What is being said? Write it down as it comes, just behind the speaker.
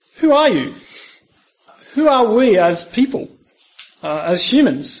who are you? Who are we as people, as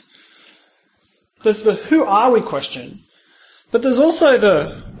humans? There's the who are we question, but there's also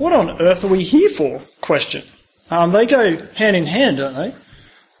the what on earth are we here for question. They go hand in hand, don't they?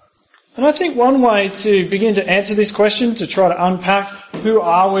 And I think one way to begin to answer this question, to try to unpack who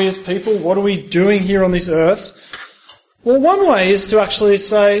are we as people, what are we doing here on this earth? Well, one way is to actually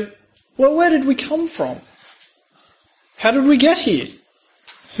say, well, where did we come from? How did we get here?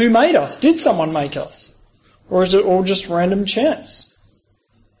 Who made us? Did someone make us? Or is it all just random chance?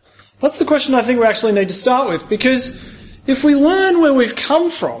 That's the question I think we actually need to start with, because if we learn where we've come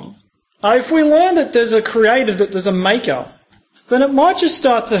from, if we learn that there's a creator, that there's a maker, then it might just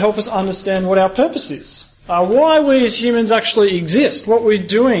start to help us understand what our purpose is, why we as humans actually exist, what we're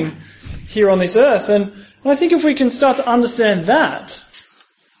doing here on this earth. And I think if we can start to understand that,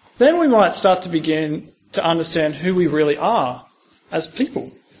 then we might start to begin to understand who we really are as people.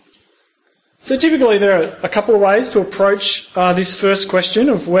 So typically there are a couple of ways to approach this first question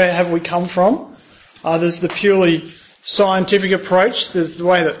of where have we come from. There's the purely scientific approach. There's the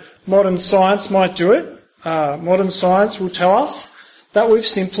way that modern science might do it. Modern science will tell us that we've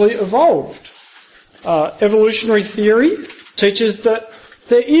simply evolved. Evolutionary theory teaches that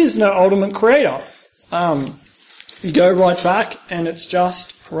there is no ultimate creator. You go right back and it's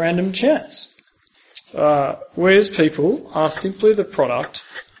just random chance. We as people are simply the product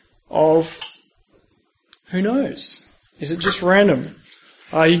of who knows? Is it just random?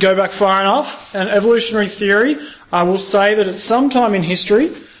 You go back far enough and evolutionary theory will say that at some time in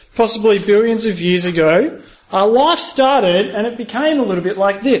history, possibly billions of years ago, life started and it became a little bit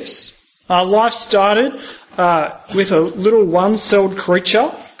like this. Life started with a little one-celled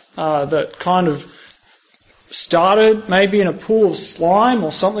creature that kind of started maybe in a pool of slime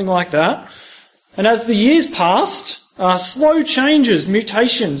or something like that. And as the years passed, slow changes,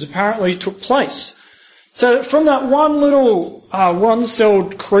 mutations apparently took place. So that from that one little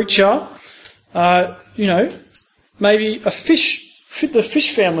one-celled creature, maybe the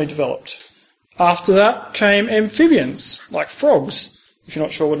fish family developed. After that came amphibians, like frogs, if you're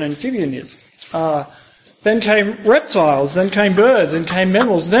not sure what an amphibian is. Then came reptiles, then came birds, then came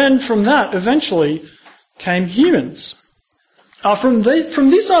mammals. Then from that, eventually, came humans. From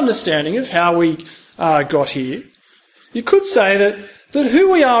this understanding of how we got here, you could say that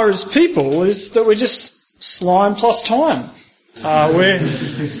who we are as people is that we're just slime plus time.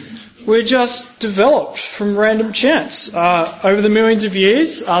 We're just developed from random chance. Over the millions of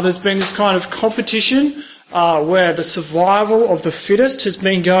years, there's been this kind of competition where the survival of the fittest has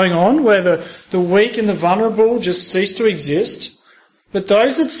been going on, where the weak and the vulnerable just cease to exist. But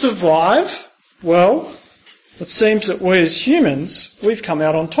those that survive, well, it seems that we as humans, we've come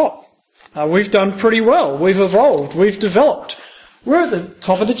out on top. We've done pretty well. We've evolved. We've developed. We're at the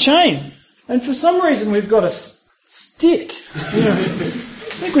top of the chain. And for some reason, we've got a stick. I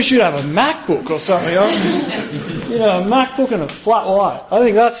think we should have a MacBook or something. A MacBook and a flat white. I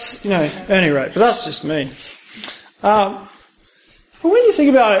think that's, at any rate, but that's just me. But when you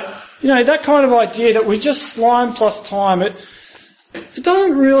think about it, that kind of idea that we just slime plus time, it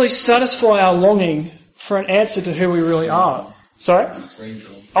doesn't really satisfy our longing for an answer to who we really are. Sorry?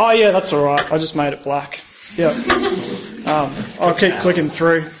 Oh yeah, that's alright. I just made it black. Yeah. I'll keep clicking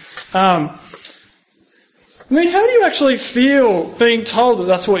through. How do you actually feel being told that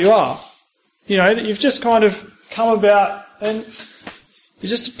that's what you are? That you've just kind of come about and you're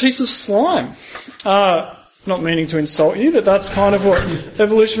just a piece of slime. Not meaning to insult you, but that's kind of what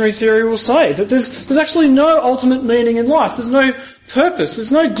evolutionary theory will say. That there's actually no ultimate meaning in life. There's no purpose.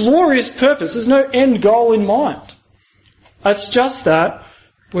 There's no glorious purpose. There's no end goal in mind. It's just that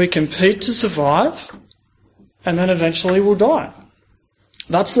we compete to survive and then eventually we'll die.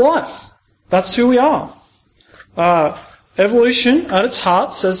 That's life. That's who we are. Evolution, at its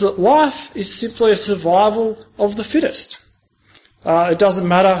heart, says that life is simply a survival of the fittest. It doesn't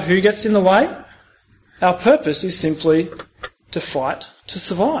matter who gets in the way. Our purpose is simply to fight to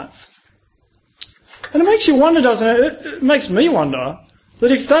survive. And it makes you wonder, doesn't it? It makes me wonder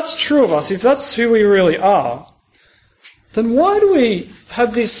that if that's true of us, if that's who we really are, then why do we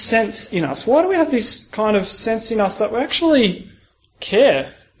have this sense in us? Why do we have this kind of sense in us that we actually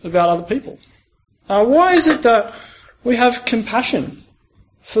care about other people? Why is it that we have compassion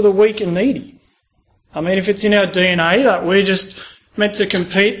for the weak and needy? If it's in our DNA that we're just meant to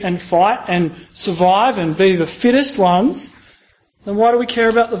compete and fight and survive and be the fittest ones, then why do we care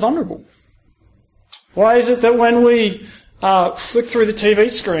about the vulnerable? Why is it that when we flick through the TV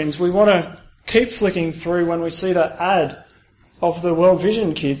screens, we want to keep flicking through when we see that ad of the World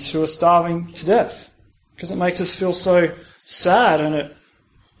Vision kids who are starving to death? Because it makes us feel so sad and it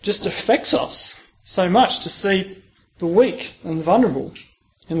just affects us so much to see the weak and the vulnerable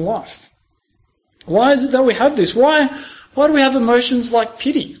in life? Why is it that we have this? Why do we have emotions like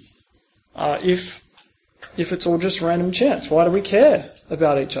pity if it's all just random chance? Why do we care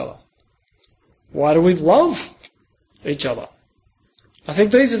about each other? Why do we love each other? I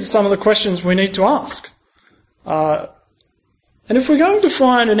think these are some of the questions we need to ask. And if we're going to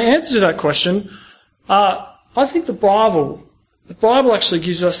find an answer to that question, I think the Bible actually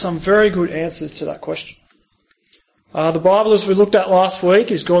gives us some very good answers to that question. The Bible, as we looked at last week,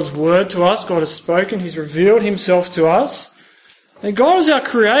 is God's word to us. God has spoken. He's revealed himself to us. And God, as our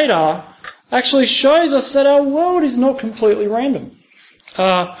creator, actually shows us that our world is not completely random.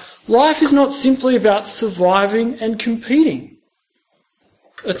 Life is not simply about surviving and competing.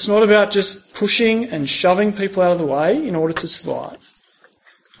 It's not about just pushing and shoving people out of the way in order to survive.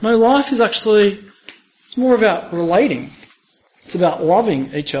 No, life is it's more about relating. It's about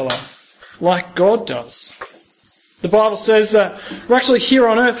loving each other like God does. The Bible says that we're actually here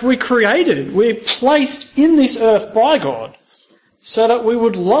on earth, we're placed in this earth by God so that we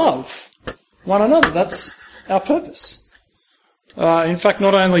would love one another. That's our purpose. In fact,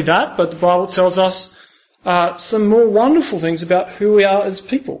 not only that, but the Bible tells us some more wonderful things about who we are as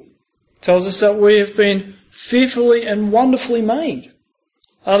people. It tells us that we have been fearfully and wonderfully made.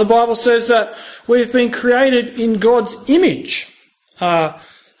 The Bible says that we've been created in God's image.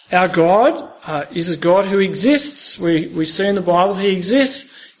 Our God is a God who exists. We see in the Bible he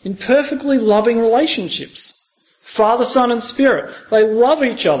exists in perfectly loving relationships. Father, Son and Spirit. They love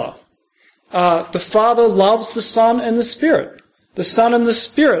each other. The Father loves the Son and the Spirit. The Son and the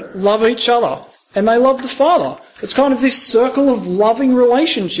Spirit love each other. And they love the Father. It's kind of this circle of loving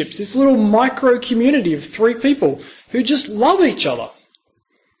relationships, this little micro community of three people who just love each other.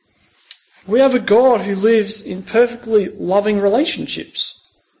 We have a God who lives in perfectly loving relationships.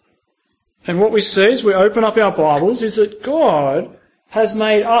 And what we see as we open up our Bibles is that God has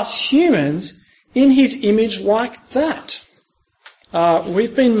made us humans in his image like that.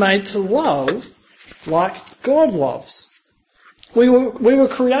 We've been made to love like God loves. We were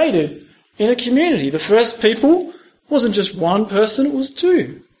created in a community. The first people wasn't just one person, it was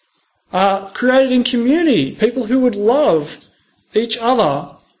two. Created in community, people who would love each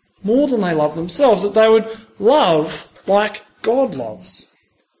other more than they love themselves, that they would love like God loves.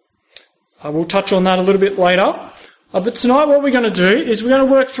 We'll touch on that a little bit later. But tonight what we're going to do is we're going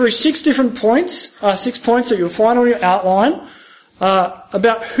to work through 6 different points, 6 points that you'll find on your outline,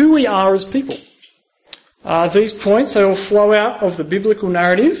 about who we are as people. These points, they all flow out of the biblical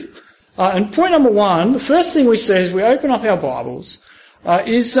narrative. And point number 1, the first thing we see as we open up our Bibles,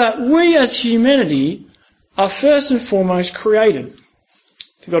 is that we as humanity are first and foremost created.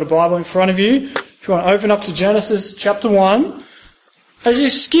 If you've got a Bible in front of you, if you want to open up to Genesis chapter 1, as you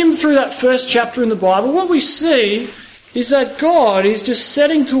skim through that first chapter in the Bible, what we see is that God is just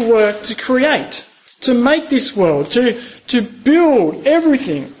setting to work to create, to make this world, to build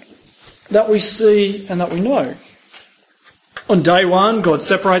everything that we see and that we know. On day 1, God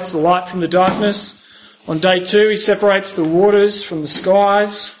separates the light from the darkness. On day 2, he separates the waters from the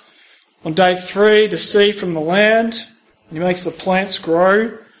skies. On day 3, the sea from the land. And he makes the plants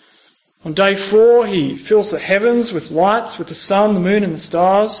grow. On day 4, he fills the heavens with lights, with the sun, the moon and the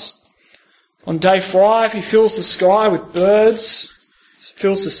stars. On day 5, he fills the sky with birds,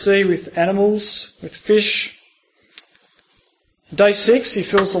 fills the sea with animals, with fish. On day 6, he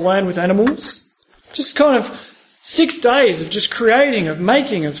fills the land with animals. Just kind of 6 days of just creating, of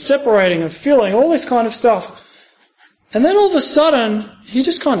making, of separating, of filling, all this kind of stuff. And then all of a sudden, he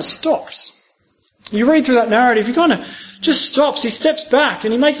just kind of stops. You read through that narrative, he kind of just stops, he steps back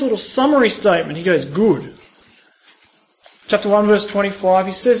and he makes a little summary statement. He goes, good. Chapter 1 verse 25,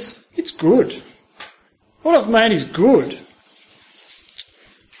 he says, it's good. What I've made is good.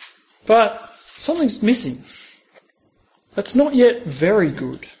 But something's missing. It's not yet very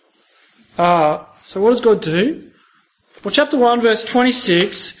good. So what does God do? Well, chapter 1 verse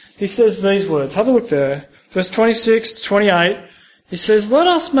 26, he says these words. Have a look there. Verse 26 to 28, he says, let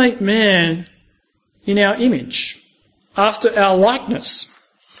us make man in our image, after our likeness.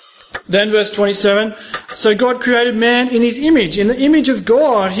 Then verse 27, so God created man in his image. In the image of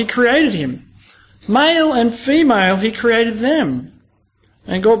God he created him. Male and female he created them.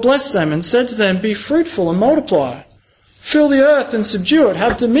 And God blessed them and said to them, be fruitful and multiply. Fill the earth and subdue it.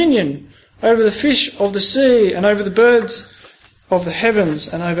 Have dominion over the fish of the sea and over the birds of the heavens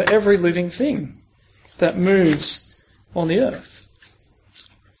and over every living thing that moves on the earth.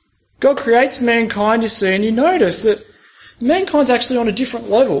 God creates mankind, you see, and you notice that mankind's actually on a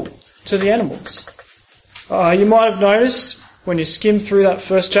different level to the animals. You might have noticed when you skim through that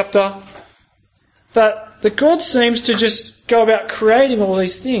first chapter, that God seems to just go about creating all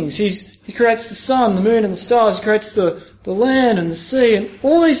these things. He creates the sun, the moon and the stars, he creates the land and the sea and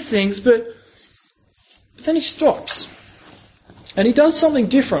all these things, but then he stops. And he does something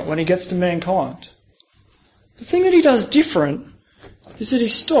different when he gets to mankind. The thing that he does different is that he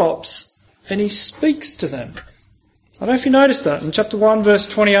stops and he speaks to them. I don't know if you noticed that. In chapter 1, verse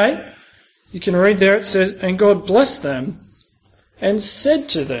 28, you can read there, it says, "And God blessed them and said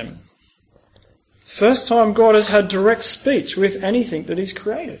to them." First time God has had direct speech with anything that he's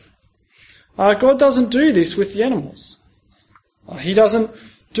created. God doesn't do this with the animals. He doesn't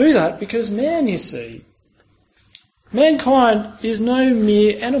do that because man, you see, mankind is no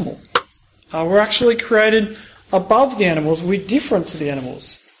mere animal. We're actually created above the animals. We're different to the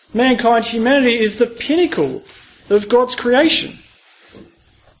animals. Mankind, humanity, is the pinnacle of God's creation.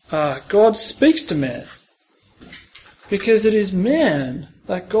 God speaks to man because it is man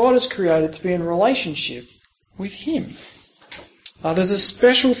that God has created to be in relationship with him. There's a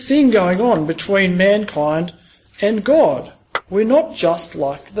special thing going on between mankind and God. We're not just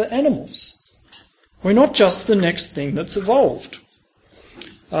like the animals. We're not just the next thing that's evolved.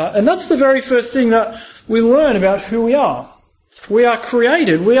 And that's the very first thing that we learn about who we are. We are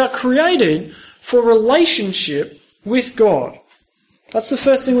created for relationship with God. That's the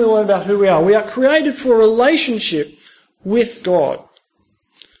first thing we learn about who we are. We are created for relationship with God.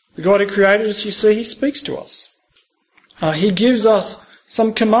 The God who created us, you see, he speaks to us. He gives us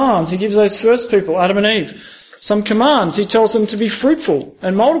some commands. He gives those first people, Adam and Eve, some commands. He tells them to be fruitful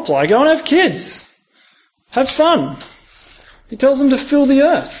and multiply. Go and have kids. Have fun. He tells them to fill the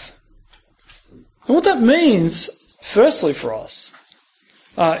earth. And what that means, firstly for us,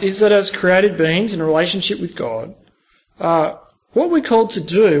 is that as created beings in a relationship with God, what we're called to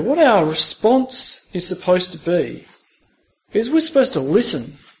do, what our response is supposed to be, is we're supposed to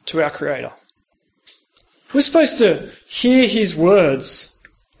listen to our Creator. We're supposed to hear his words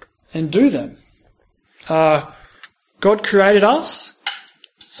and do them. God created us,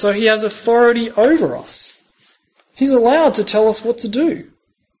 so he has authority over us. He's allowed to tell us what to do.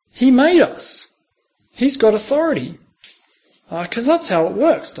 He made us. He's got authority. Because that's how it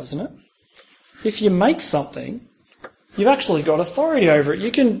works, doesn't it? If you make something, you've actually got authority over it.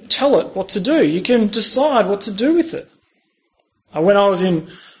 You can tell it what to do. You can decide what to do with it. When I was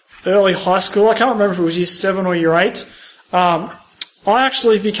in early high school, I can't remember if it was year 7 or year 8, I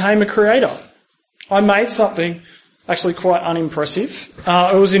actually became a creator. I made something actually quite unimpressive.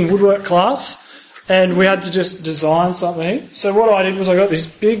 It was in woodwork class, and we had to just design something. So what I did was I got this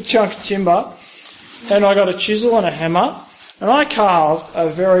big chunk of timber, and I got a chisel and a hammer, and I carved a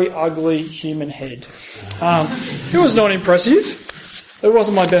very ugly human head. It was not impressive. It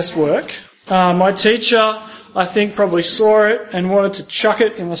wasn't my best work. My teacher, I think, probably saw it and wanted to chuck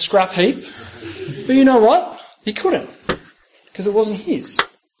it in the scrap heap. But you know what? He couldn't, because it wasn't his.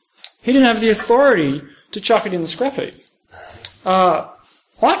 He didn't have the authority to chuck it in the scrap heap. I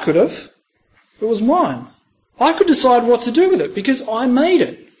could have. It was mine. I could decide what to do with it because I made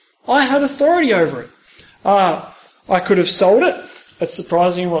it. I had authority over it. I could have sold it. It's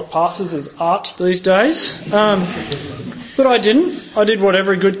surprising what passes as art these days. But I didn't. I did what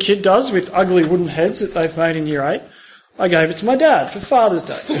every good kid does with ugly wooden heads that they've made in year 8. I gave it to my dad for Father's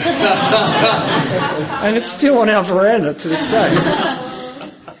Day. And it's still on our veranda to this day.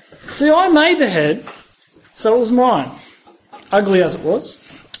 See, I made the head, so it was mine. Ugly as it was.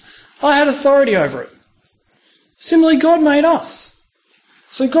 I had authority over it. Similarly, God made us.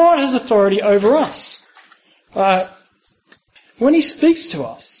 So God has authority over us. When he speaks to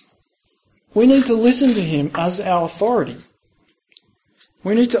us, we need to listen to him as our authority.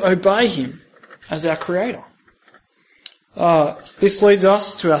 We need to obey him as our creator. This leads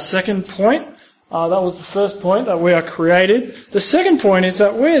us to our second point. That was the first point, that we are created. The second point is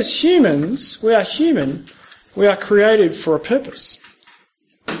that we as humans, we are human, we are created for a purpose.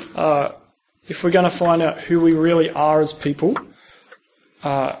 If we're going to find out who we really are as people, if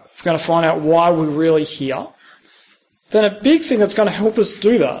we're going to find out why we're really here, then a big thing that's going to help us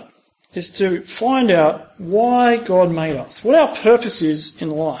do that is to find out why God made us, what our purpose is in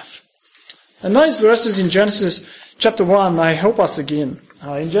life. And those verses in Genesis chapter 1, they help us again.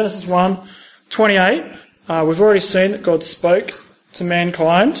 In Genesis 1:28, we've already seen that God spoke to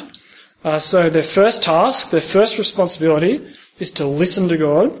mankind. So their first task, their first responsibility is to listen to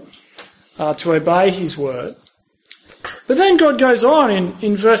God, to obey his word. But then God goes on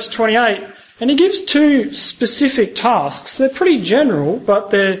in verse 28, and he gives 2 specific tasks. They're pretty general, but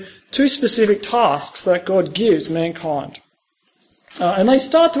they're 2 specific tasks that God gives mankind. And they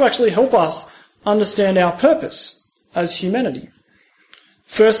start to actually help us understand our purpose as humanity.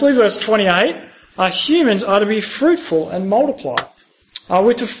 Firstly, verse 28, humans are to be fruitful and multiply.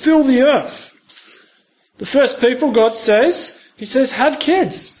 We're to fill the earth. The first people, God says, He says, have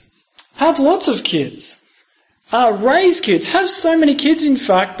kids. Have lots of kids. Raise kids. Have so many kids, in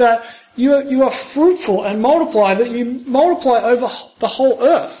fact, that you are fruitful and multiply, that you multiply over the whole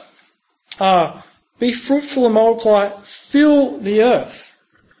earth. Be fruitful and multiply. Fill the earth.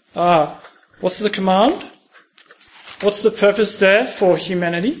 What's the command? What's the purpose there for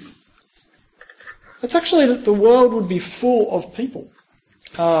humanity? It's actually that the world would be full of people.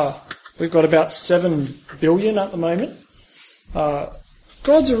 We've got about 7 billion at the moment.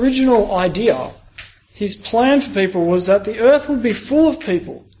 God's original idea, His plan for people, was that the earth would be full of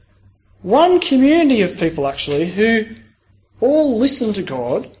people. One community of people, actually, who all listen to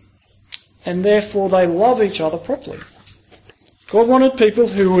God, and therefore they love each other properly. God wanted people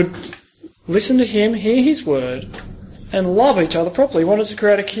who would listen to Him, hear His word, and love each other properly. He wanted to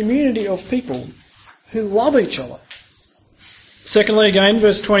create a community of people who love each other. Secondly, again,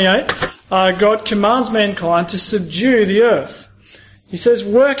 verse 28, God commands mankind to subdue the earth. He says,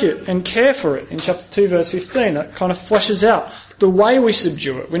 work it and care for it in chapter 2, verse 15. That kind of fleshes out the way we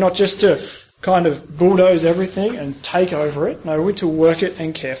subdue it. We're not just to kind of bulldoze everything and take over it. No, we're to work it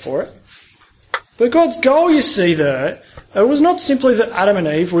and care for it. But God's goal, you see there, it was not simply that Adam and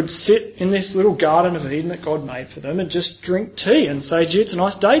Eve would sit in this little Garden of Eden that God made for them and just drink tea and say, gee, it's a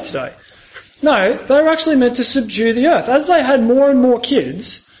nice day today. No, they were actually meant to subdue the earth. As they had more and more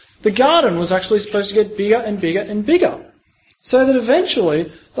kids, the garden was actually supposed to get bigger and bigger and bigger. So that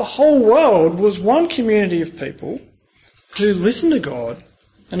eventually the whole world was one community of people who listened to God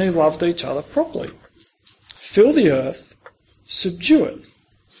and who loved each other properly. Fill the earth, subdue it.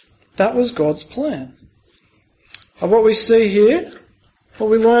 That was God's plan. And what we see here, what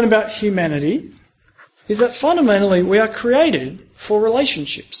we learn about humanity, is that fundamentally we are created for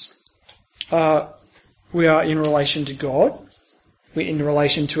relationships. We are in relation to God, we're in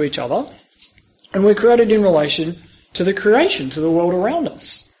relation to each other, and we're created in relation to the creation, to the world around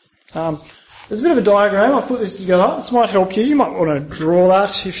us. There's a bit of a diagram. I've put this together. This might help you. You might want to draw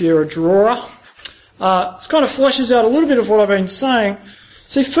that if you're a drawer. This kind of fleshes out a little bit of what I've been saying.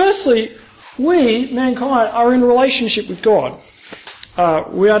 See, firstly, we, mankind, are in relationship with God.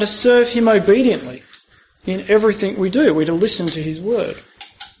 We are to serve Him obediently in everything we do. We're to listen to His word.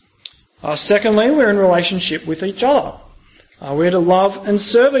 Secondly, we're in relationship with each other. We're to love and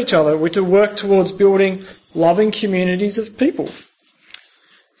serve each other. We're to work towards building loving communities of people.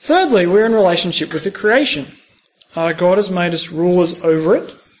 Thirdly, we're in relationship with the creation. God has made us rulers over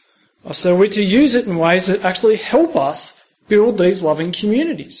it, so we're to use it in ways that actually help us build these loving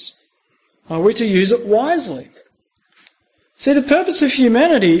communities. We're to use it wisely. See, the purpose of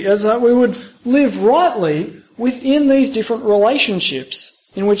humanity is that we would live rightly within these different relationships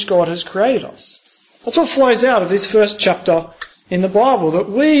in which God has created us. That's what flows out of this first chapter in the Bible,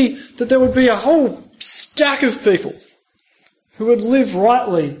 that there would be a whole stack of people who would live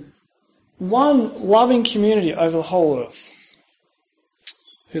rightly, one loving community over the whole earth,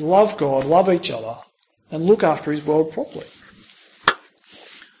 who love God, love each other, and look after His world properly.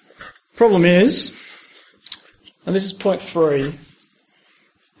 Problem is, and this is point 3,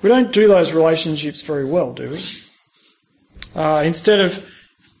 we don't do those relationships very well, do we? Instead of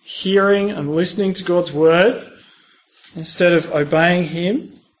hearing and listening to God's word, instead of obeying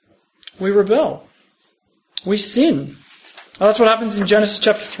Him, we rebel. We sin. That's what happens in Genesis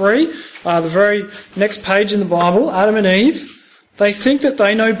chapter 3, the very next page in the Bible. Adam and Eve, they think that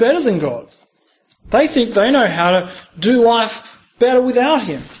they know better than God. They think they know how to do life better without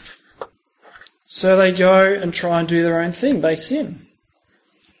Him. So they go and try and do their own thing. They sin.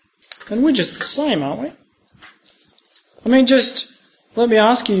 And we're just the same, aren't we? I mean, just let me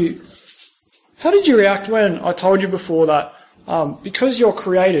ask you, how did you react when I told you before that because you're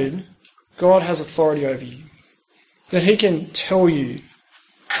created, God has authority over you? That He can tell you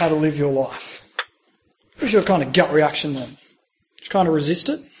how to live your life? What was your kind of gut reaction then? Did you kind of resist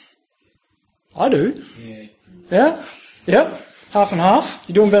it? I do. Yeah. Yeah? Yep. Half and half.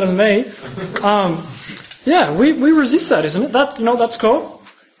 You're doing better than me. We resist that, isn't it? You know what that's called?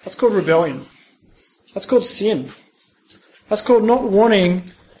 That's called rebellion. That's called sin. That's called not wanting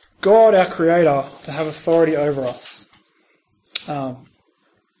God, our Creator, to have authority over us.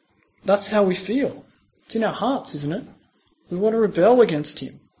 That's how we feel. It's in our hearts, isn't it? We want to rebel against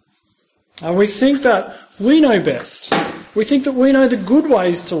Him. We think that we know best. We think that we know the good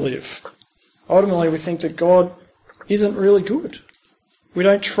ways to live. Ultimately, we think that God isn't really good. We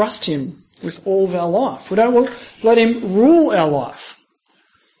don't trust Him with all of our life. We don't let Him rule our life.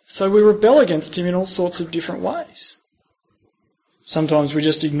 So we rebel against Him in all sorts of different ways. Sometimes we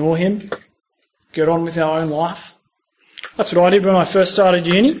just ignore him, get on with our own life. That's what I did when I first started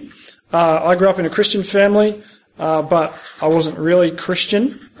uni. I grew up in a Christian family, but I wasn't really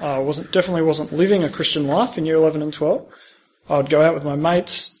Christian. I definitely wasn't living a Christian life in year 11 and 12. I would go out with my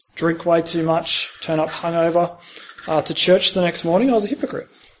mates, drink way too much, turn up hungover to church the next morning. I was a hypocrite.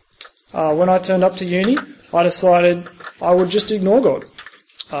 When I turned up to uni, I decided I would just ignore God,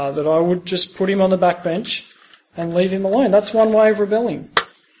 that I would just put him on the back bench and leave him alone. That's one way of rebelling.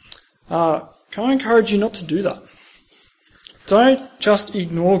 Can I encourage you not to do that? Don't just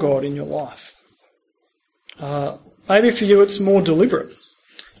ignore God in your life. Maybe for you it's more deliberate.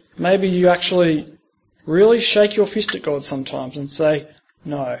 Maybe you actually really shake your fist at God sometimes and say,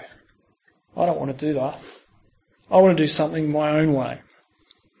 no, I don't want to do that. I want to do something my own way.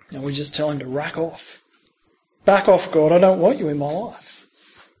 And we just tell him to rack off. Back off, God, I don't want you in my life.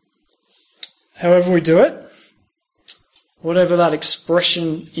 However we do it, whatever that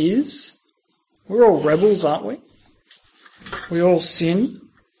expression is, we're all rebels, aren't we? We all sin.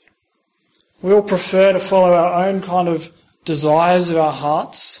 We all prefer to follow our own kind of desires of our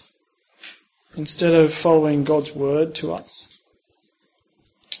hearts instead of following God's word to us.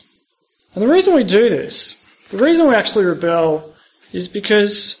 And the reason we do this, the reason we actually rebel, is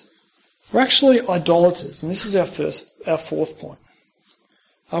because we're actually idolaters. And this is our fourth point.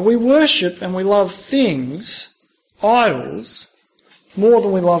 We worship and we love things, idols, more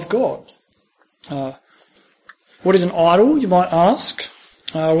than we love God. What is an idol, you might ask?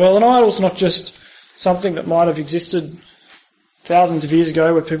 Well, an idol is not just something that might have existed thousands of years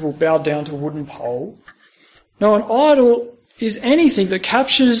ago where people bowed down to a wooden pole. No, an idol is anything that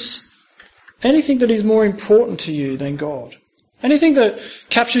captures anything that is more important to you than God. Anything that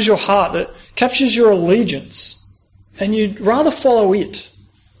captures your heart, that captures your allegiance, and you'd rather follow it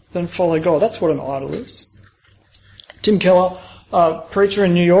than follow God. That's what an idol is. Tim Keller, a preacher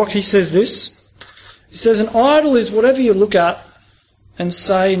in New York, he says this. He says, an idol is whatever you look at and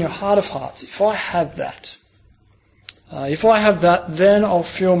say in your heart of hearts, if I have that, then I'll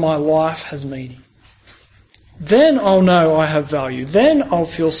feel my life has meaning. Then I'll know I have value. Then I'll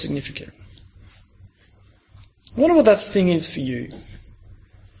feel significant. I wonder what that thing is for you.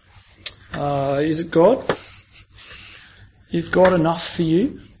 Is it God? Is God enough for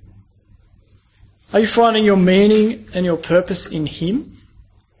you? Are you finding your meaning and your purpose in him?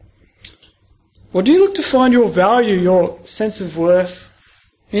 Or do you look to find your value, your sense of worth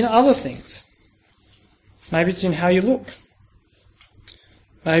in other things? Maybe it's in how you look.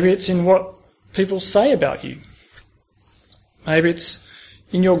 Maybe it's in what people say about you. Maybe it's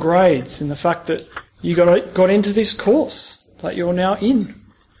in your grades, in the fact that you got into this course that you're now in.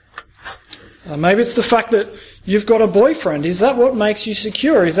 Maybe it's the fact that you've got a boyfriend. Is that what makes you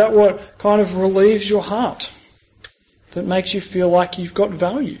secure? Is that what kind of relieves your heart? That makes you feel like you've got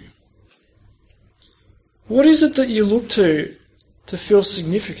value? What is it that you look to feel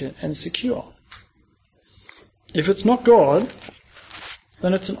significant and secure? If it's not God,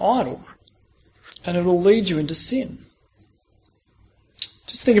 then it's an idol, and it'll lead you into sin.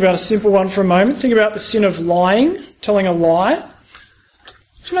 Just think about a simple one for a moment. Think about the sin of lying, telling a lie.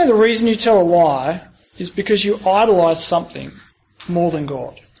 Do you know the reason you tell a lie is because you idolise something more than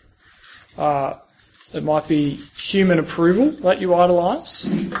God? It might be human approval that you idolise,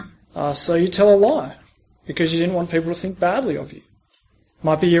 so you tell a lie because you didn't want people to think badly of you. It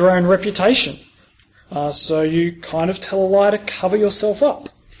might be your own reputation, so you kind of tell a lie to cover yourself up,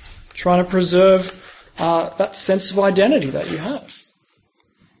 trying to preserve that sense of identity that you have.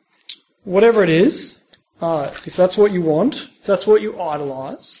 Whatever it is, if that's what you want, if that's what you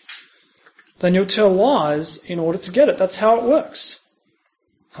idolise, then you'll tell lies in order to get it. That's how it works.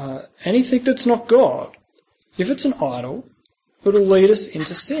 Anything that's not God, if it's an idol, it'll lead us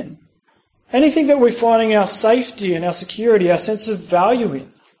into sin. Anything that we're finding our safety and our security, our sense of value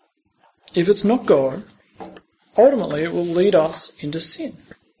in, if it's not God, ultimately it will lead us into sin.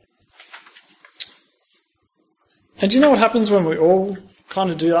 And do you know what happens when we all kind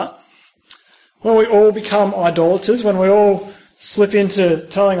of do that? When we all become idolaters, when we all slip into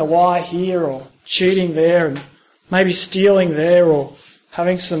telling a lie here or cheating there and maybe stealing there or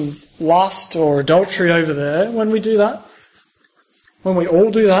having some lust or adultery over there, when we do that, when we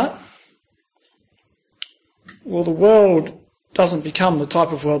all do that, well, the world doesn't become the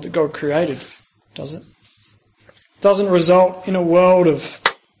type of world that God created, does it? It doesn't result in a world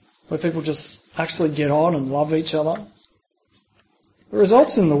where people just actually get on and love each other. It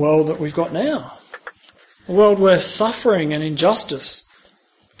results in the world that we've got now. A world where suffering and injustice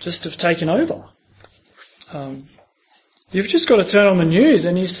just have taken over. You've just got to turn on the news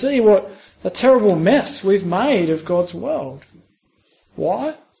and you see what a terrible mess we've made of God's world.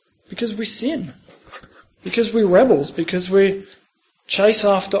 Why? Because we sin. Because we're rebels. Because we chase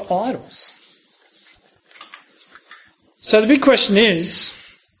after idols. So the big question is,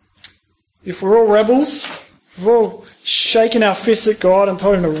 if we're all rebels, if we're all shaking our fists at God and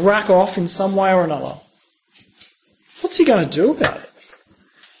told him to rack off in some way or another, what's he going to do about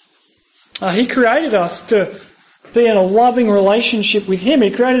it? He created us to be in a loving relationship with him.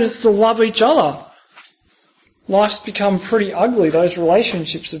 He created us to love each other. Life's become pretty ugly. Those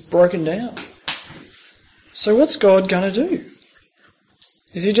relationships have broken down. So what's God going to do?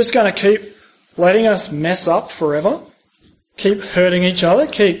 Is he just going to keep letting us mess up forever? Keep hurting each other?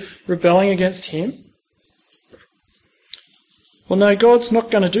 Keep rebelling against him? Well, no, God's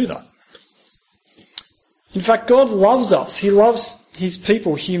not going to do that. In fact, God loves us. He loves his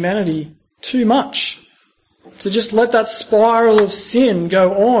people, humanity, too much to just let that spiral of sin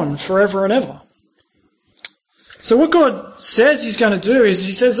go on forever and ever. So what God says he's going to do is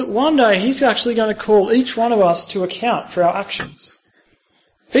he says that one day he's actually going to call each one of us to account for our actions.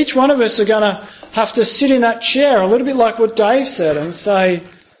 Each one of us are going to have to sit in that chair, a little bit like what Dave said, and say,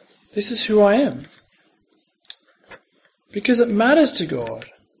 this is who I am. Because it matters to God.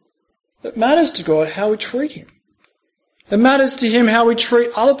 It matters to God how we treat him. It matters to him how we treat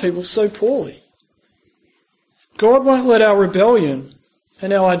other people so poorly. God won't let our rebellion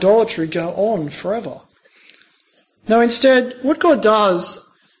and our idolatry go on forever. No, instead, what God does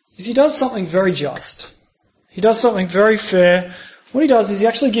is he does something very just. He does something very fair. What he does is he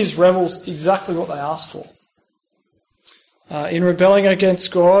actually gives rebels exactly what they ask for. In rebelling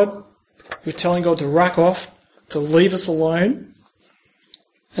against God, we're telling God to rack off, to leave us alone.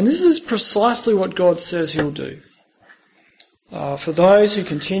 And this is precisely what God says he'll do. For those who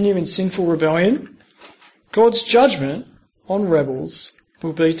continue in sinful rebellion, God's judgment on rebels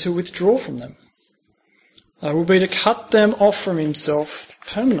will be to withdraw from them. Will be to cut them off from himself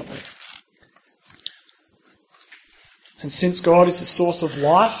permanently. And since God is the source of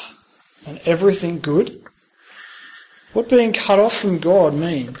life and everything good, what being cut off from God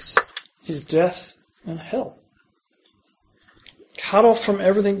means is death and hell. Cut off from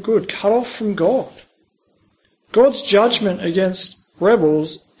everything good, cut off from God. God's judgment against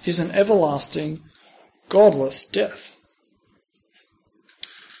rebels is an everlasting, godless death.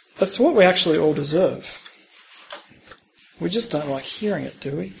 That's what we actually all deserve. We just don't like hearing it,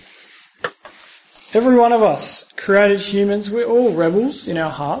 do we? Every one of us, created humans, we're all rebels in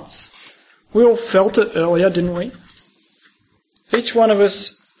our hearts. We all felt it earlier, didn't we? Each one of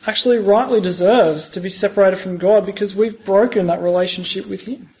us actually rightly deserves to be separated from God because we've broken that relationship with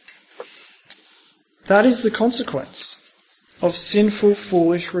him. That is the consequence of sinful,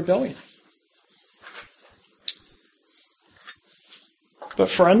 foolish rebellion. But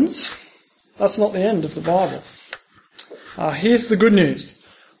friends, that's not the end of the Bible. Here's the good news.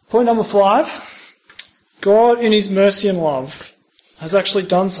 Point number 5. God, in his mercy and love, has actually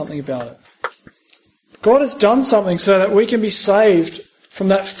done something about it. God has done something so that we can be saved from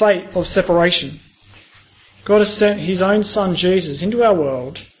that fate of separation. God has sent his own Son, Jesus, into our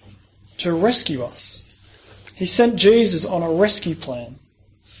world to rescue us. He sent Jesus on a rescue plan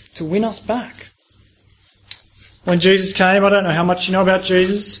to win us back. When Jesus came, I don't know how much you know about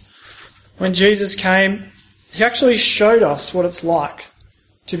Jesus. When Jesus came, he actually showed us what it's like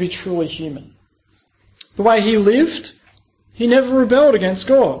to be truly human. The way he lived, he never rebelled against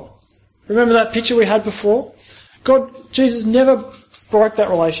God. Remember that picture we had before? Jesus never broke that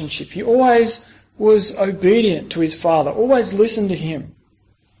relationship. He always was obedient to his Father, always listened to him.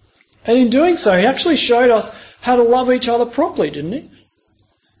 And in doing so, he actually showed us how to love each other properly, didn't he?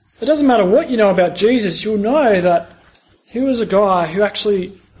 It doesn't matter what you know about Jesus, you'll know that he was a guy who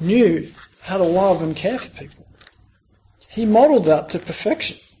actually knew how to love and care for people. He modelled that to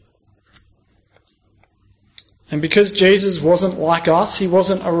perfection. And because Jesus wasn't like us, he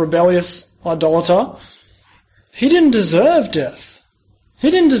wasn't a rebellious idolater, he didn't deserve death.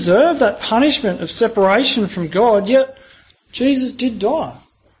 He didn't deserve that punishment of separation from God, yet Jesus did die.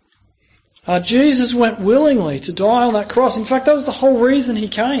 Jesus went willingly to die on that cross. In fact, that was the whole reason he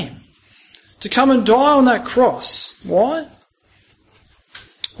came. To come and die on that cross. Why?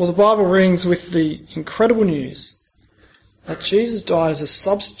 Well, the Bible rings with the incredible news that Jesus died as a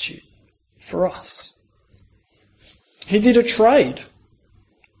substitute for us. He did a trade.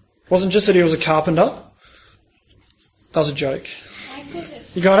 It wasn't just that he was a carpenter. That was a joke.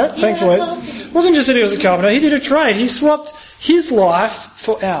 You got it? Thanks, Lee. It wasn't just that he was a carpenter. He did a trade. He swapped his life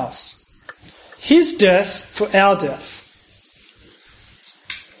for ours. His death for our death.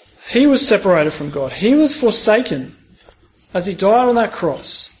 He was separated from God. He was forsaken as he died on that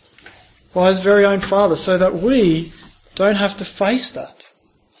cross by his very own Father so that we don't have to face that,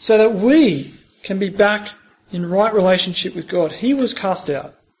 so that we can be back in right relationship with God. He was cast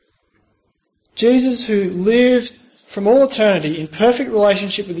out. Jesus, who lived from all eternity in perfect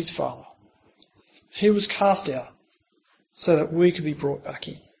relationship with his Father, he was cast out so that we could be brought back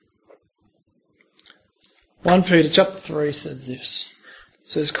in. 1 Peter chapter 3 says this. It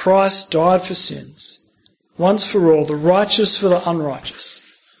says, Christ died for sins, once for all, the righteous for the unrighteous,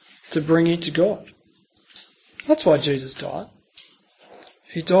 to bring you to God. That's why Jesus died.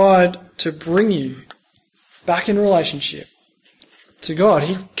 He died to bring you back in relationship to God.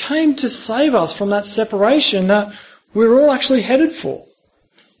 He came to save us from that separation that we're all actually headed for.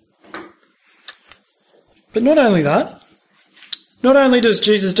 But not only that, not only does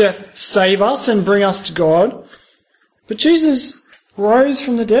Jesus' death save us and bring us to God, but Jesus rose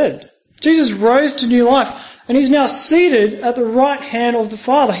from the dead. Jesus rose to new life, and he's now seated at the right hand of the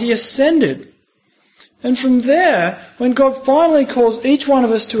Father. He ascended. And from there, when God finally calls each one of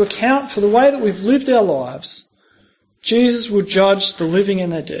us to account for the way that we've lived our lives, Jesus will judge the living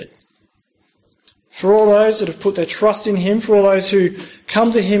and the dead. For all those that have put their trust in him, for all those who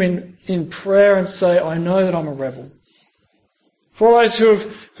come to him in prayer and say, I know that I'm a rebel. For all those who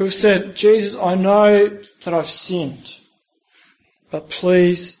have said, Jesus, I know that I've sinned, but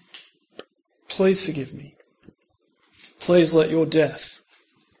please forgive me. Please let your death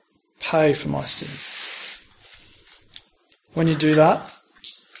pay for my sins. When you do that,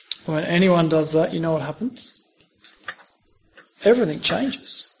 when anyone does that, you know what happens? Everything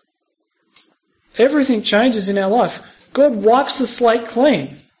changes. Everything changes in our life. God wipes the slate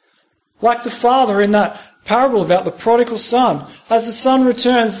clean. Like the father in that parable about the prodigal son. As the son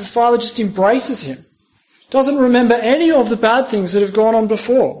returns, the father just embraces him. Doesn't remember any of the bad things that have gone on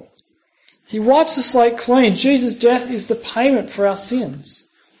before. He wipes the slate clean. Jesus' death is the payment for our sins.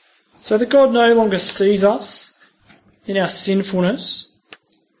 So that God no longer sees us in our sinfulness,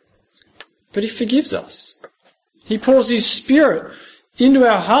 but he forgives us. He pours his Spirit into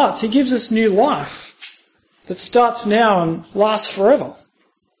our hearts. He gives us new life that starts now and lasts forever.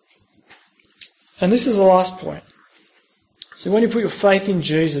 And this is the last point. So when you put your faith in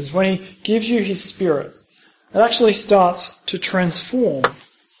Jesus, when he gives you his Spirit, it actually starts to transform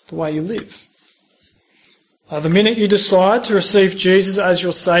the way you live. The minute you decide to receive Jesus as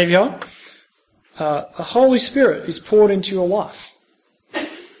your Saviour, the Holy Spirit is poured into your life.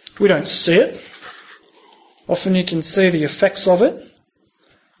 We don't see it. Often you can see the effects of it.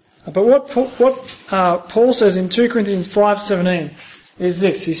 But what Paul says in 2 Corinthians 5:17 is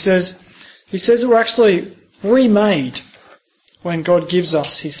this. He says that we're actually remade when God gives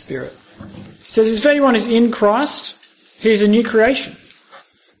us his Spirit. He says, if anyone is in Christ, he is a new creation.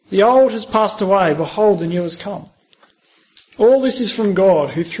 The old has passed away, behold, the new has come. All this is from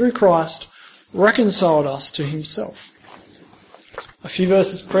God, who through Christ reconciled us to himself. A few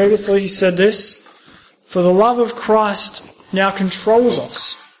verses previously he said this, for the love of Christ now controls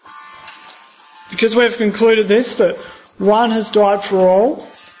us. Because we have concluded this, that one has died for all,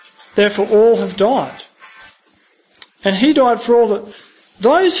 therefore all have died. And he died for all, that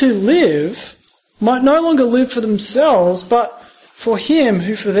those who live might no longer live for themselves, but for him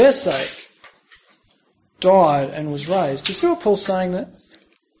who for their sake died and was raised. Do you see what Paul's saying there?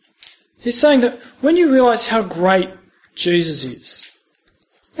 He's saying that when you realise how great Jesus is,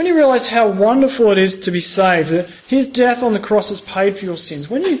 when you realise how wonderful it is to be saved, that his death on the cross has paid for your sins,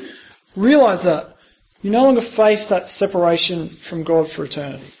 when you realise that, you no longer face that separation from God for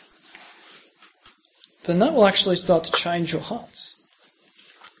eternity, then that will actually start to change your hearts.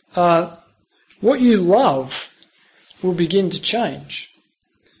 What you love will begin to change.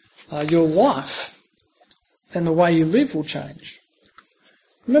 Your life and the way you live will change.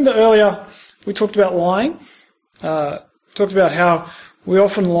 Remember earlier we talked about lying? Talked about how we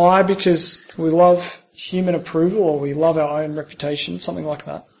often lie because we love human approval or we love our own reputation, something like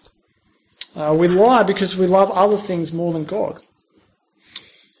that. We lie because we love other things more than God.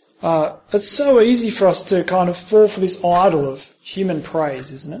 It's so easy for us to kind of fall for this idol of human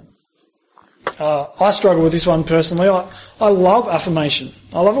praise, isn't it? I struggle with this one personally. I love affirmation.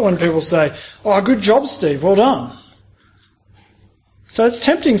 I love it when people say, oh, good job, Steve, well done. So it's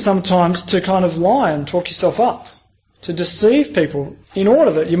tempting sometimes to kind of lie and talk yourself up, to deceive people in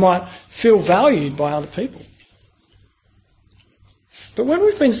order that you might feel valued by other people. But when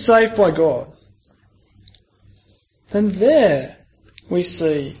we've been saved by God, then there we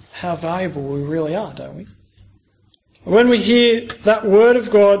see how valuable we really are, don't we? When we hear that word of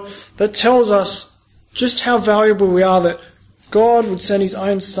God that tells us just how valuable we are, that God would send his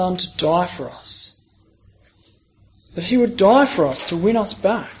own Son to die for us, that he would die for us to win us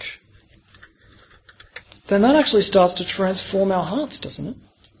back, then that actually starts to transform our hearts, doesn't it?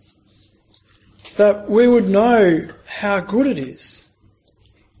 That we would know how good it is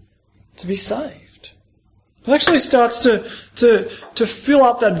to be saved. It actually starts to fill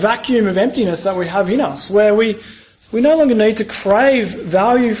up that vacuum of emptiness that we have in us, where we no longer need to crave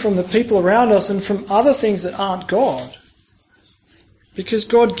value from the people around us and from other things that aren't God, because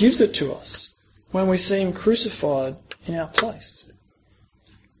God gives it to us when we see Him crucified in our place.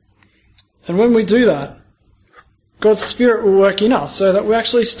 And when we do that, God's Spirit will work in us so that we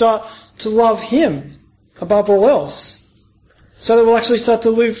actually start to love Him above all else, so that we'll actually start to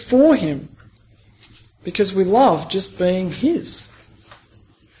live for Him, because we love just being His.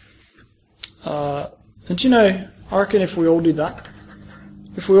 And you know, I reckon if we all did that,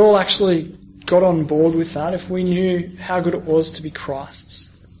 if we all actually got on board with that, if we knew how good it was to be Christ's,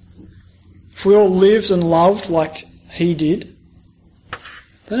 if we all lived and loved like He did,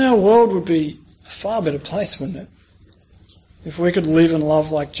 then our world would be a far better place, wouldn't it? If we could live and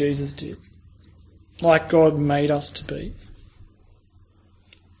love like Jesus did, like God made us to be.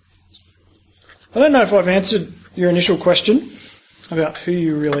 I don't know if I've answered your initial question about who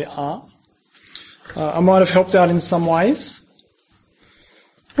you really are. I might have helped out in some ways.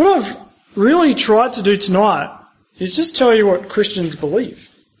 What I've really tried to do tonight is just tell you what Christians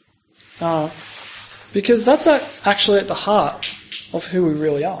believe. Because that's actually at the heart of who we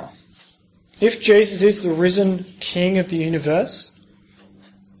really are. If Jesus is the risen King of the universe,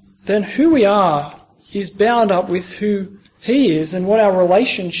 then who we are is bound up with who He is and what our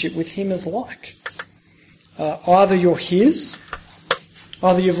relationship with Him is like. Either you're His,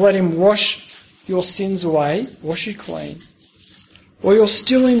 either you've let Him wash your sins away, wash you clean, or you're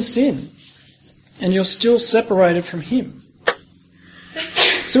still in sin and you're still separated from Him.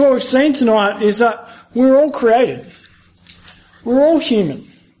 So what we've seen tonight is that we're all created. We're all human.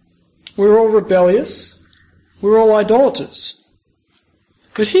 We're all rebellious. We're all idolaters.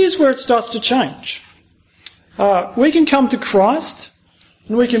 But here's where it starts to change. We can come to Christ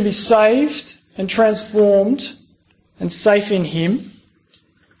and we can be saved and transformed and safe in Him.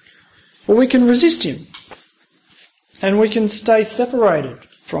 Or we can resist Him and we can stay separated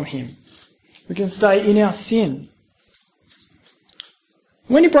from Him. We can stay in our sin.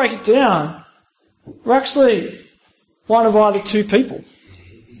 When you break it down, we're actually one of either two people.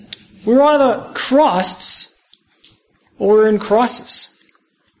 We're either Christ's or we're in crisis.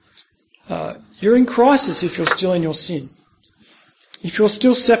 You're in crisis if you're still in your sin. If you're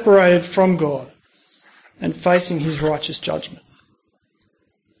still separated from God and facing His righteous judgment.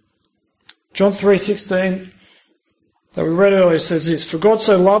 John 3:16 that we read earlier says this: "For God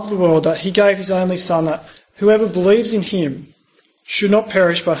so loved the world that He gave His only Son, that whoever believes in Him should not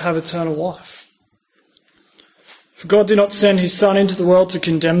perish but have eternal life. For God did not send His Son into the world to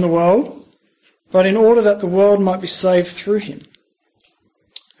condemn the world, but in order that the world might be saved through Him.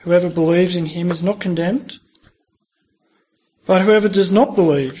 Whoever believes in Him is not condemned, but whoever does not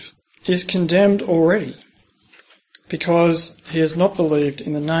believe is condemned already, because he has not believed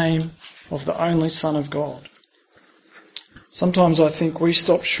in the name of the only Son of God." Sometimes I think we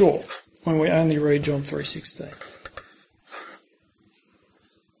stop short when we only read John 3:16.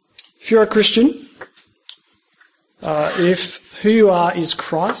 If you're a Christian, if who you are is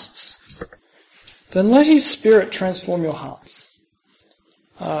Christ's, then let His Spirit transform your hearts.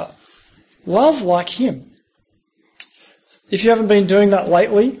 Love like Him. If you haven't been doing that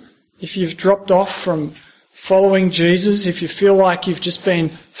lately, if you've dropped off from following Jesus, if you feel like you've just been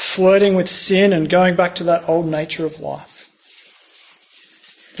flirting with sin and going back to that old nature of life,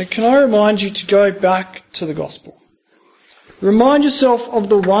 then can I remind you to go back to the gospel. Remind yourself of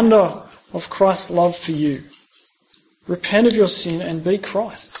the wonder of Christ's love for you. Repent of your sin and be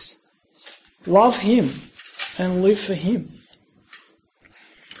Christ's. Love Him and live for Him.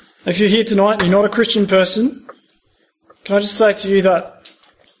 If you're here tonight and you're not a Christian person, can I just say to you that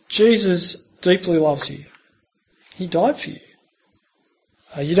Jesus deeply loves you. He died for you.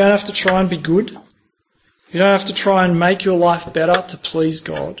 You don't have to try and be good. You don't have to try and make your life better to please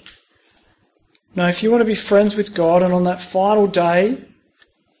God. No, if you want to be friends with God and on that final day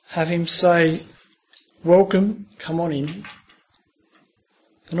have Him say, "Welcome, come on in,"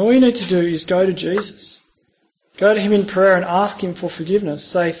 then all you need to do is go to Jesus. Go to Him in prayer and ask Him for forgiveness.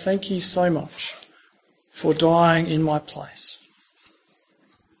 Say, "Thank you so much for dying in my place."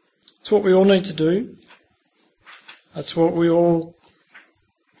 That's what we all need to do. That's what we all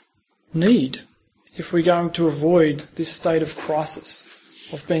need if we're going to avoid this state of crisis,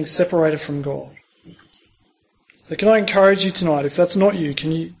 of being separated from God. So can I encourage you tonight, if that's not you,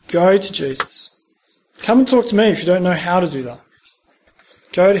 can you go to Jesus? Come and talk to me if you don't know how to do that.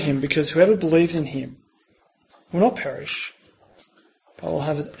 Go to Him, because whoever believes in Him will not perish, but will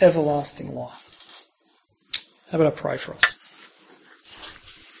have an everlasting life. How about I pray for us?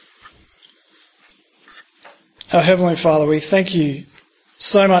 Our Heavenly Father, we thank you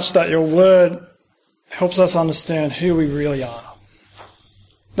so much that your word helps us understand who we really are.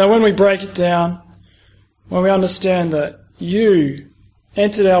 That when we break it down, when we understand that you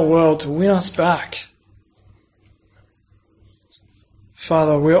entered our world to win us back,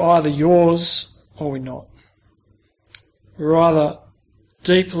 Father, we're either yours or we're not. We're either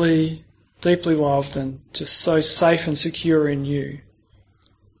deeply, deeply loved and just so safe and secure in you,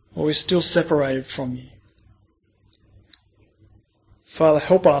 or we're still separated from you. Father,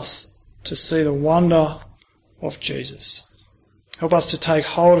 help us to see the wonder of Jesus. Help us to take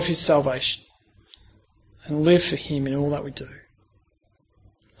hold of his salvation and live for him in all that we do.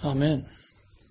 Amen.